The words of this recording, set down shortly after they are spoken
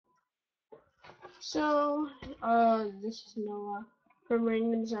So, this is Noah from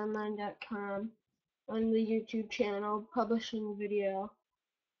randomsonline.com on the YouTube channel, publishing a video.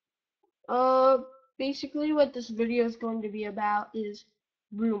 Basically what this video is going to be about is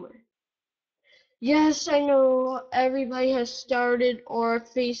rumor. Yes, I know everybody has started or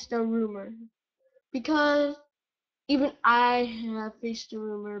faced a rumor, because even I have faced a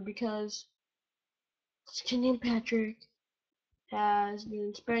rumor, because this kid named Patrick has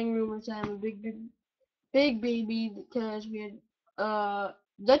been spreading rumors that I'm a big baby, because we had,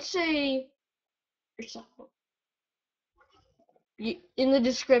 let's say, in the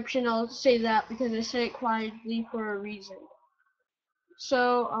description I'll say that because I said it quietly for a reason.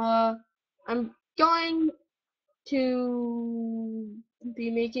 So, I'm going to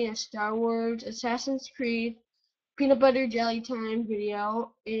be making a Star Wars, Assassin's Creed, Peanut Butter Jelly Time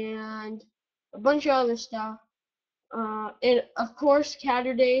video, and a bunch of other stuff. And of course,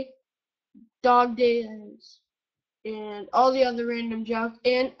 Catterday, Dog Days, and all the other random junk,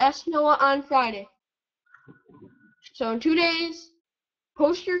 and Ask Noah on Friday. So in 2 days,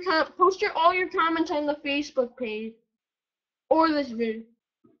 post all your comments on the Facebook page or this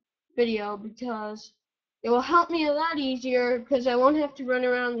video, because it will help me a lot easier, because I won't have to run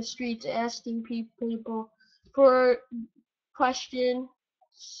around the streets asking people for questions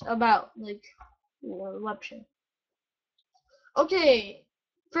about, like, website. Okay,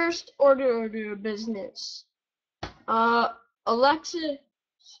 first order of business. Alexa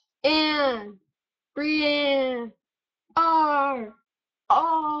and Brienne are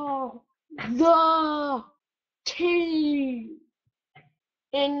all the team,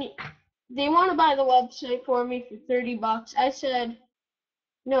 and they want to buy the website for me for $30. I said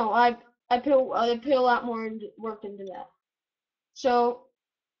no. I put a lot more work into that. So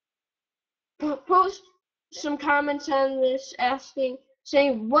post some comments on this,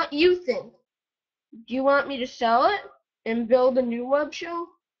 saying what you think. Do you want me to sell it and build a new web show,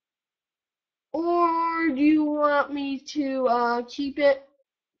 or do you want me to keep it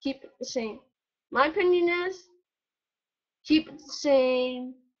the same? My opinion is keep it the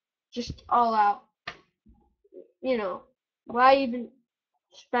same, just all out. Why even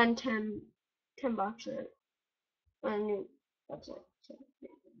spend 10 bucks on a new website?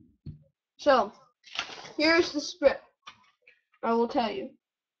 So here's the script. I will tell you.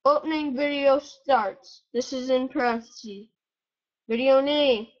 Opening video starts. This is in parentheses. Video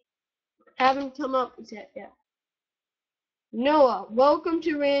name. Haven't come up with that yet. Noah, welcome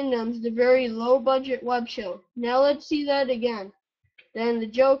to Randoms, the very low budget web show. Now let's see that again. Then the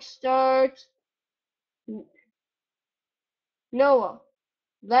joke starts. Noah,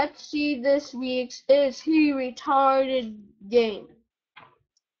 let's see this week's Is He Retarded game.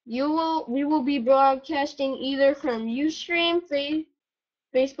 We will be broadcasting either from Ustream,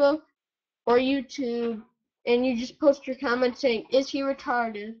 Facebook, or YouTube, and you just post your comment saying, "Is he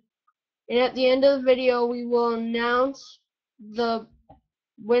retarded?" And at the end of the video, we will announce the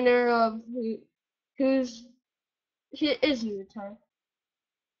winner of is he retarded.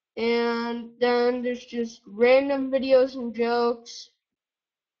 And then there's just random videos and jokes.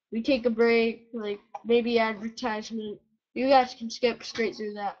 We take a break, like maybe advertisement. You guys can skip straight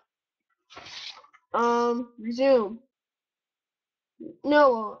through that. Resume.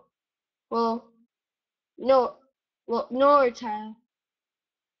 No, well, no, Tyler.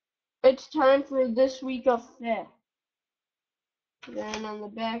 It's time for this week of Fifth. Then on the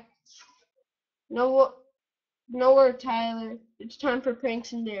back, nowhere, Tyler. It's time for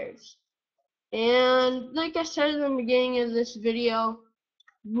pranks and dares. And like I said in the beginning of this video,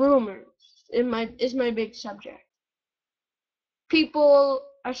 rumors is my big subject. People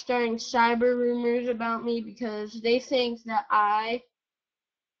are starting cyber rumors about me because they think that I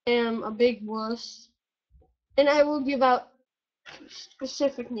am a big wuss, and I will give out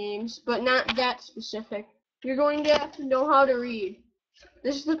specific names, but not that specific. You're going to have to know how to read.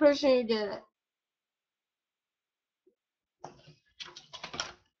 This is the person who did it.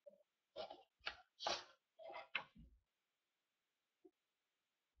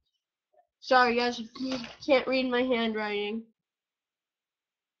 Sorry guys, if you can't read my handwriting.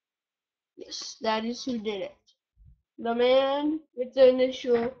 Yes, that is who did it. The man with the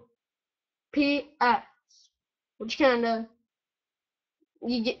initial PS, which kinda,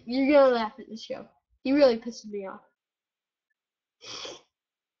 you're gonna laugh at this show. He really pisses me off.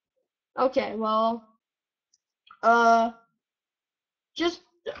 Okay, well, just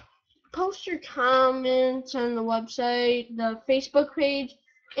post your comments on the website, the Facebook page,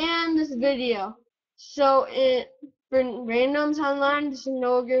 and this video. So for Randoms Online, this is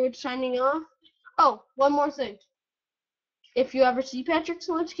Noah Gerwood signing off. Oh, one more thing. If you ever see Patrick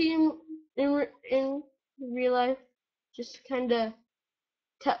Sawinski in real life, just kind of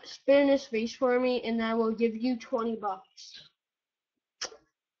spit in his face for me, and I will give you $20.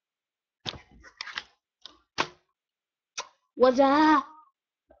 What's up?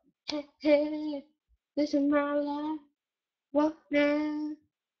 Hey, hey, this is my life. What now?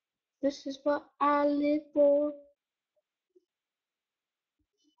 This is what I live for.